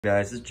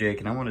Guys, it's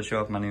Jake and I want to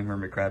show off my new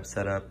hermit crab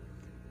setup.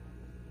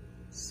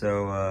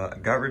 So I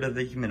got rid of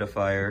the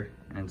humidifier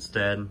and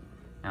instead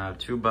now I have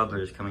two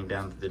bubblers coming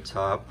down to the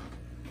top.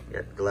 We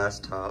got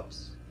glass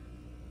tops.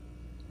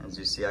 As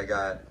you see, I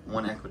got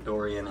one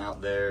Ecuadorian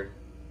out there.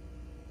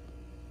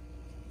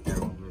 Here,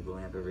 we'll move the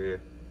lamp over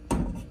here.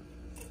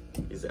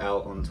 He's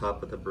out on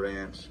top of the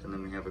branch, and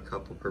then we have a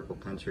couple purple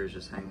pinchers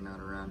just hanging out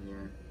around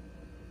here.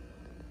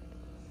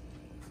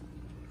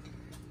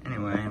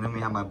 Anyway, and then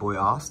we have my boy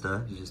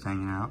Asta, who's just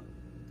hanging out.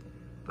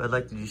 But I'd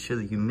like to just show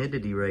the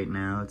humidity right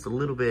now. It's a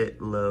little bit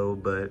low,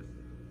 but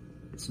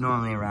it's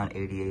normally around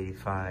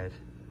 80-85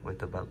 with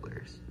the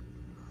bubblers.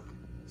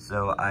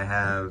 So I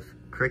have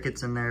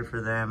crickets in there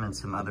for them and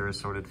some other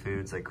assorted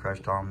foods like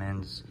crushed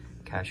almonds,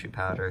 cashew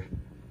powder.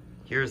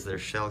 Here's their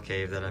shell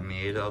cave that I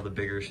made, all the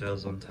bigger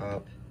shells on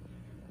top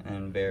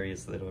and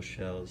various little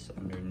shells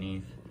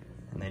underneath.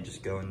 And they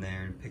just go in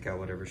there and pick out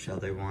whatever shell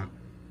they want.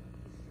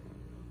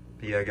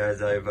 But yeah,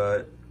 guys,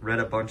 I've read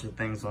a bunch of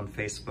things on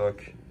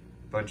Facebook,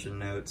 a bunch of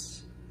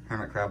notes,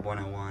 Hermit Crab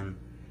 101,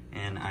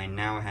 and I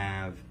now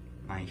have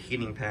my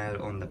heating pad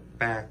on the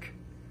back,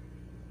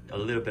 a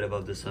little bit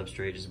above the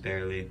substrate, just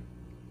barely.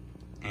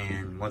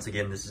 And once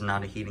again, this is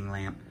not a heating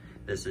lamp.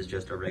 This is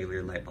just a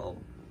regular light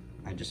bulb.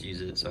 I just use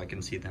it so I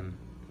can see them.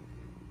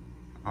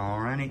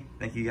 Alrighty,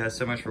 thank you guys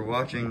so much for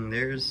watching.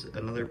 There's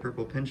another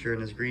purple pincher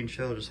and his green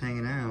shell just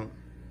hanging out.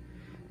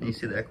 And you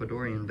see the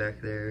Ecuadorian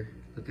back there,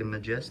 looking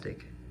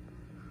majestic.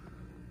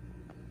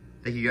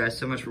 Thank you guys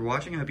so much for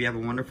watching. I hope you have a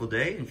wonderful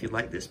day. And if you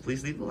like this,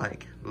 please leave a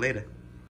like. Later.